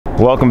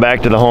Welcome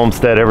back to the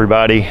homestead,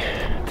 everybody.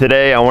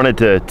 Today I wanted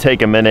to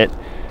take a minute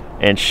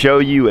and show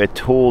you a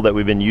tool that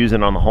we've been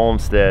using on the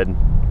homestead,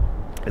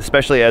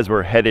 especially as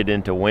we're headed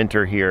into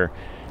winter here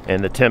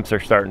and the temps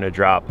are starting to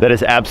drop. That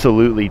is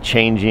absolutely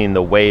changing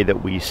the way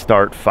that we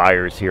start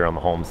fires here on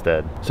the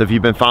homestead. So if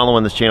you've been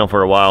following this channel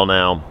for a while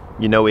now,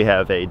 you know we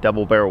have a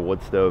double barrel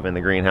wood stove in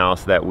the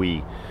greenhouse that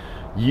we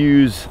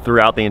use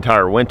throughout the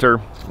entire winter.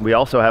 We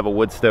also have a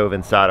wood stove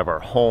inside of our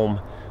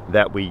home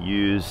that we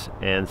use,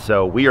 and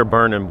so we are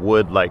burning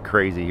wood like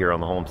crazy here on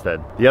the homestead.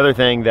 The other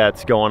thing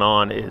that's going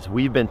on is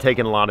we've been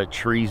taking a lot of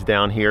trees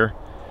down here.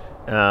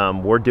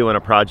 We're doing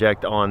a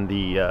project on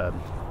the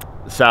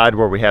side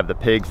where we have the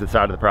pigs, the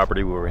side of the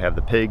property where we have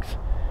the pigs,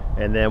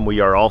 and then we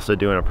are also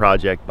doing a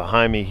project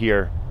behind me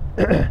here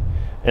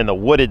in the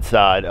wooded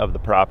side of the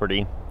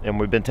property,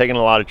 and we've been taking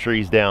a lot of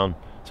trees down,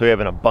 so we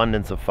have an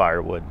abundance of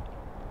firewood,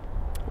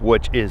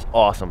 which is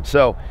awesome.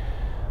 So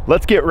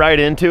let's get right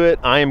into it.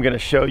 I am going to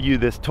show you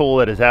this tool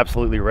that is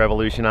absolutely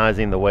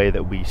revolutionizing the way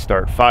that we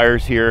start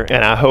fires here.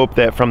 And I hope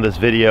that from this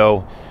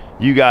video,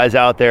 you guys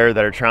out there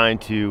that are trying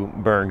to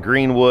burn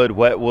green wood,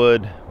 wet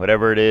wood,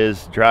 whatever it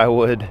is, dry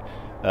wood,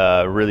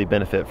 really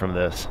benefit from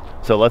this.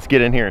 So let's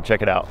get in here and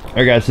check it out. All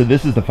right guys, so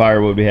this is the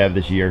firewood we have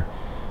this year.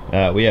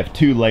 We have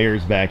 2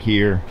 layers back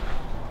here,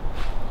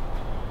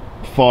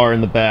 far in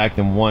the back,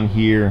 and one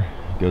here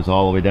goes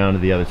all the way down to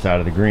the other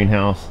side of the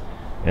greenhouse.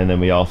 And then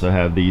we also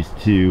have these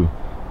 2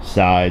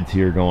 sides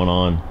here going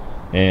on,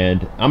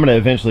 and I'm going to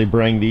eventually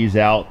bring these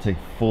out to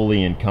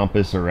fully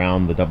encompass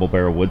around the double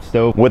barrel wood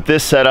stove. What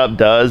this setup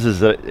does is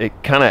that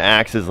it kind of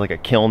acts as like a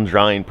kiln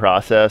drying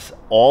process.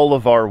 All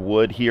of our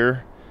wood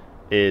here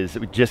is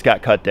just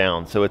got cut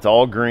down, so it's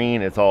all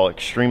green, it's all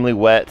extremely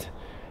wet.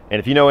 And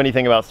if you know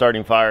anything about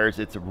starting fires,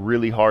 it's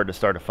really hard to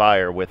start a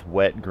fire with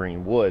wet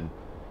green wood.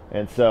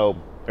 And so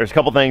there's a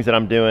couple things that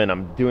I'm doing.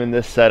 I'm doing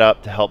this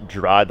setup to help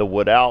dry the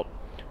wood out,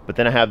 but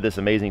then I have this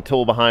amazing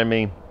tool behind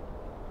me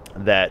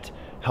that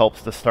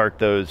helps to start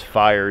those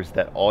fires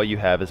that all you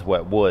have is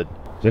wet wood.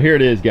 So here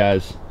it is,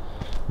 guys.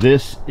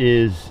 This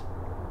is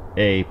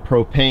a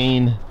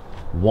propane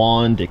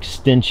wand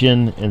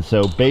extension, and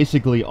so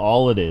basically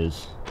all it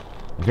is,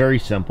 very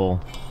simple,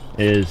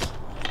 is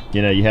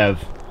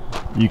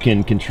you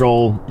can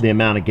control the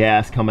amount of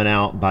gas coming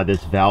out by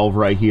this valve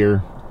right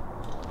here.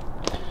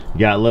 You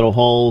got little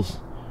holes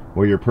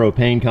where your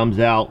propane comes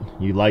out.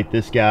 You light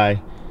this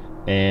guy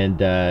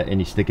and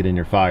you stick it in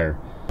your fire.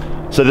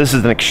 So this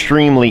is an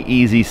extremely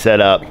easy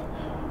setup.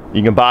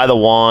 You can buy the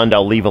wand.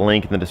 I'll leave a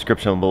link in the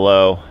description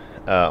below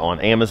on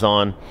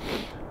Amazon.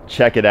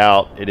 Check it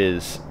out.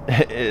 It's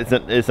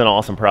an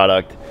awesome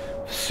product.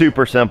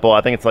 Super simple.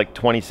 I think it's like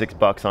 26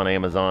 bucks on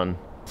Amazon.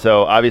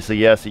 So obviously,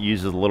 yes, it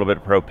uses a little bit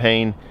of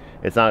propane.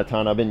 It's not a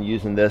ton. I've been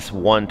using this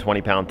 1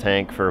 20-pound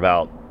tank for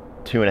about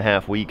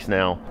 2.5 weeks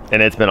now,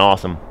 and it's been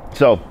awesome.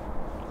 So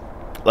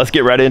let's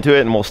get right into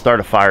it, and we'll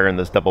start a fire in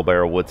this double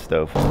barrel wood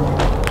stove.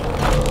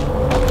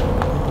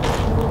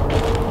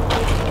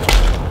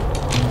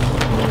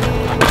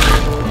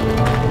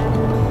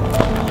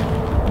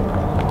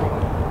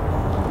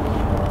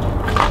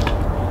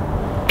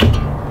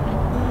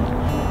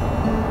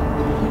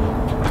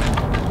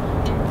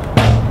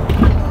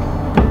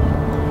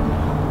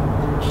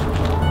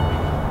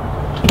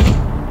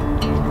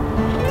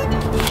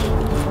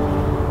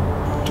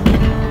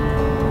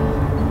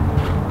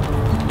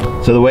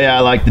 So the way I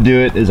like to do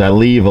it is I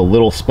leave a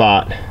little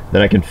spot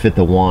that I can fit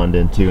the wand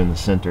into in the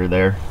center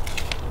there.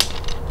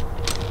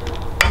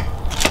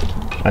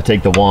 I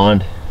take the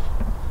wand,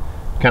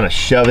 kind of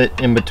shove it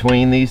in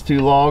between these 2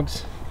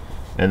 logs,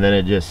 and then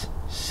it just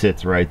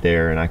sits right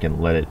there and I can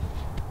let it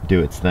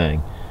do its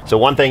thing. So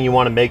one thing you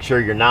want to make sure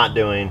you're not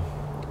doing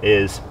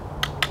is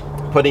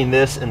putting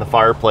this in the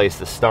fireplace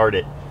to start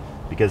it,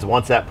 because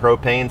once that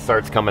propane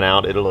starts coming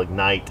out, it'll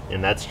ignite,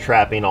 and that's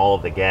trapping all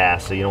of the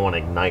gas, so you don't want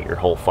to ignite your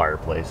whole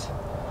fireplace.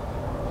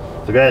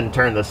 So go ahead and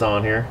turn this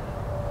on here.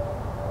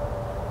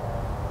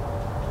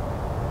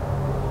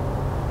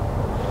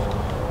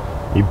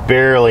 You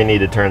barely need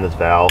to turn this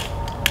valve.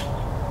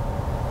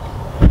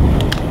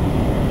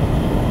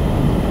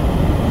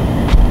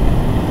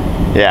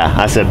 Yeah,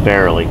 I said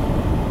barely.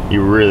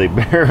 You really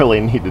barely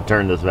need to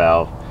turn this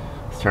valve.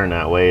 Let's turn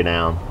that way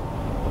down.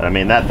 But I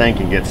mean, that thing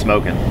can get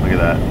smoking. Look at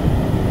that.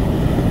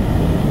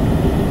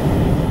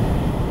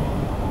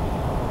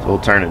 So we'll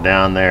turn it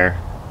down there.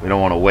 We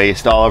don't want to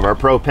waste all of our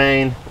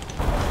propane.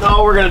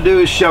 All we're going to do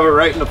is shove it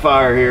right in the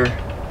fire here.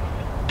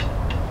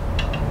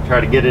 Try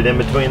to get it in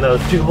between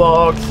those 2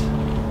 logs.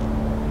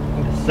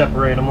 Just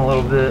separate them a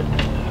little bit.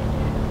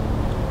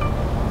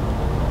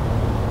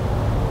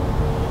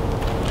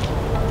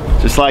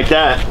 Just like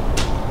that.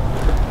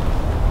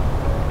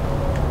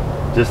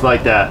 Just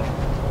like that.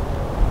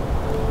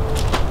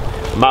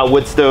 My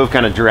wood stove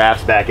kind of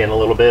drafts back in a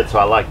little bit, so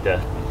I like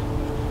to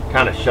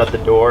kind of shut the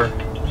door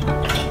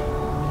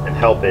and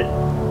help it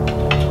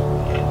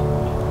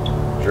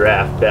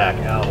draft back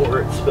out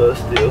where it's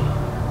supposed to.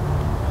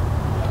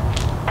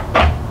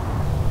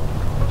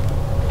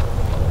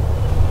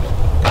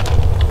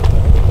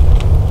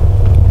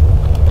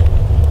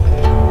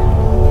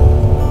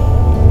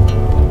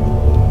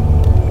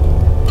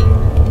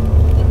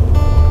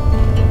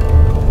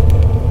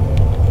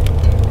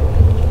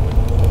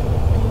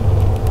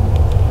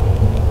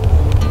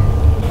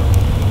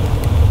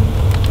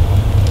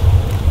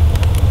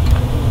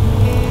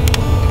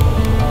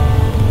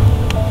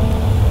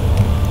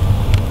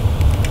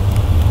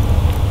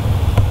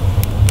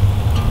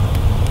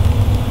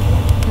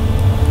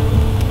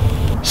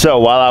 So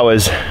while I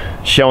was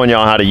showing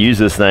y'all how to use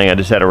this thing, I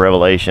just had a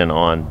revelation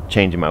on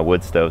changing my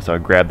wood stove. So I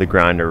grabbed the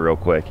grinder real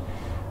quick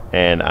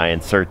and I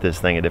insert this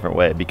thing a different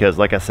way, because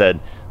like I said,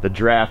 the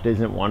draft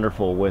isn't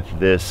wonderful with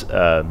this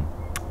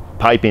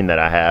piping that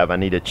I have. I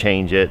need to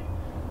change it,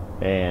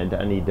 and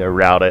I need to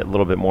route it a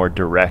little bit more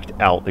direct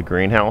out the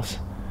greenhouse.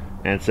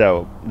 And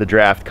so the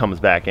draft comes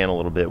back in a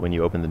little bit when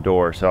you open the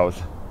door. So I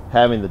was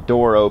having the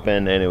door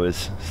open and it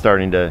was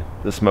starting to,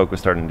 the smoke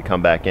was starting to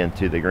come back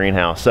into the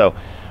greenhouse. So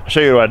I'll show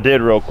you what I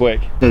did real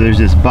quick. So there's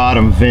this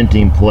bottom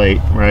venting plate,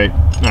 right?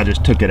 I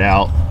just took it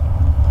out.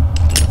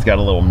 It's got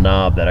a little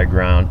knob that I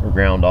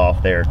ground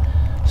off there,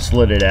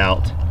 slid it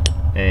out,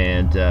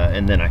 and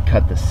then I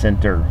cut the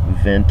center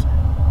vent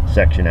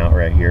section out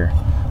right here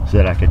so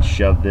that I could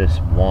shove this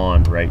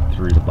wand right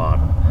through the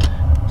bottom.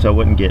 So I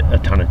wouldn't get a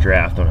ton of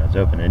draft when I was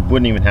opening it.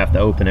 Wouldn't even have to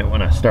open it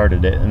when I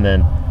started it. And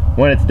then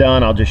when it's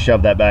done, I'll just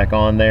shove that back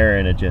on there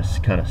and it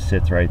just kind of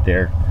sits right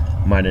there.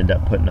 Might end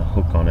up putting a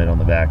hook on it on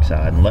the back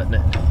side and letting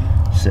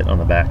it sit on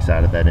the back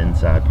side of that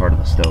inside part of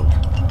the stove.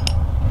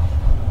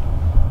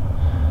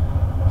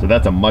 So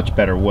that's a much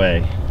better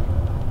way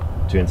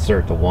to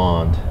insert the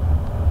wand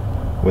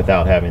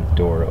without having the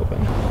door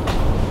open.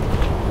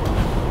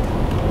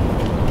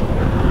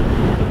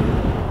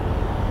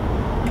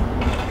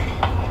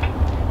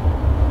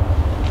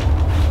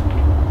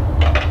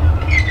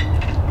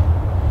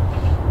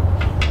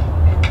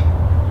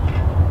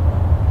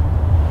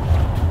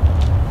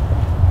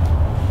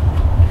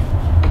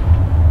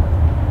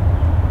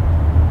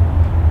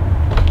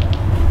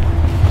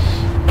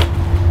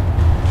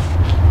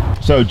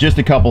 So just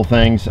a couple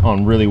things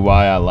on really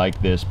why I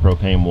like this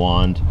propane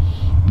wand.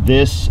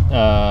 This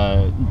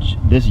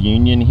this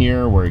union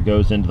here where it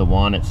goes into the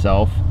wand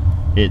itself,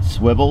 it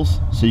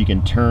swivels so you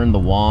can turn the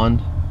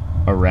wand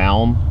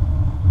around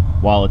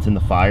while it's in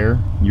the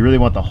fire. You really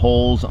want the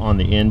holes on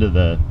the end of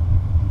the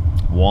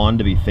wand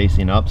to be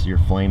facing up so your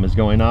flame is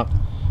going up.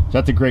 So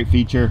that's a great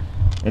feature.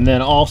 And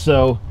then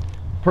also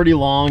pretty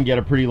long, you got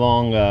a pretty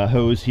long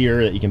hose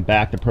here that you can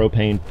back the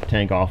propane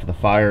tank off of the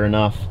fire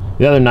enough.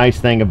 The other nice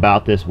thing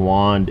about this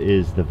wand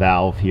is the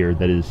valve here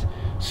that is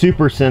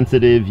super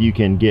sensitive. You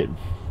can get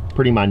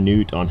pretty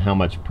minute on how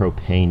much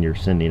propane you're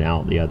sending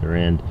out the other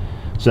end.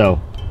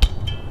 So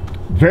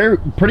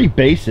pretty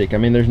basic. I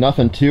mean, there's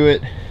nothing to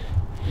it.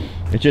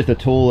 It's just a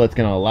tool that's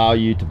going to allow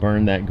you to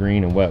burn that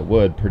green and wet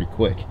wood pretty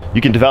quick. You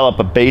can develop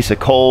a base of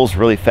coals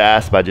really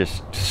fast by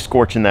just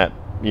scorching that,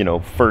 you know,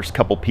 first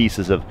couple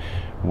pieces of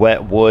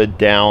wet wood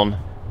down,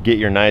 get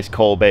your nice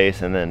coal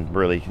base, and then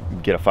really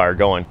get a fire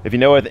going. If you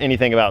know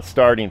anything about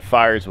starting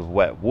fires with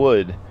wet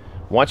wood,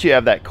 once you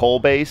have that coal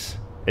base,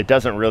 it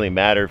doesn't really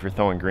matter if you're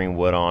throwing green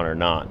wood on or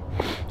not.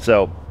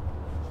 So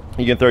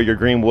you can throw your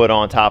green wood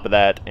on top of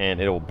that and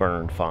it'll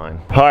burn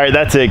fine. All right,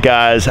 that's it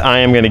guys. I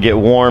am gonna get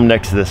warm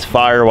next to this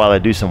fire while I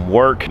do some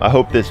work. I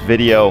hope this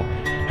video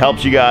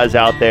helps you guys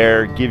out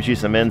there, gives you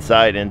some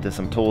insight into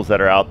some tools that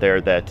are out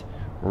there that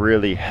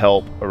really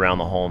help around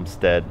the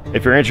homestead.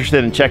 If you're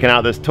interested in checking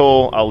out this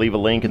tool, I'll leave a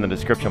link in the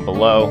description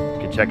below.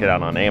 You can check it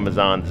out on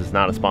Amazon. This is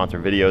not a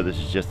sponsored video. This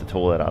is just a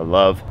tool that I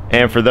love.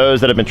 And for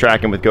those that have been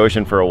tracking with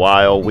Goshen for a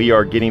while, we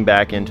are getting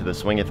back into the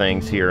swing of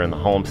things here in the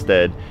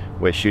homestead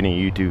with shooting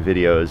YouTube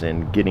videos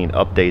and getting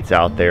updates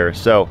out there.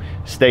 So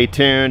stay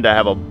tuned. I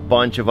have a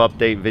bunch of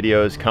update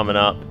videos coming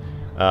up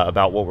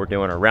about what we're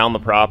doing around the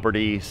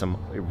property, some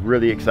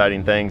really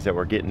exciting things that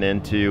we're getting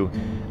into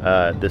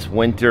this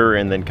winter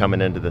and then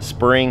coming into the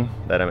spring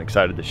that I'm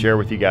excited to share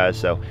with you guys.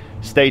 So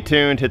stay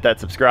tuned, hit that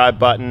subscribe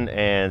button,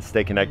 and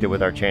stay connected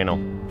with our channel.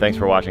 Thanks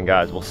for watching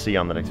guys. We'll see you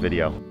on the next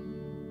video.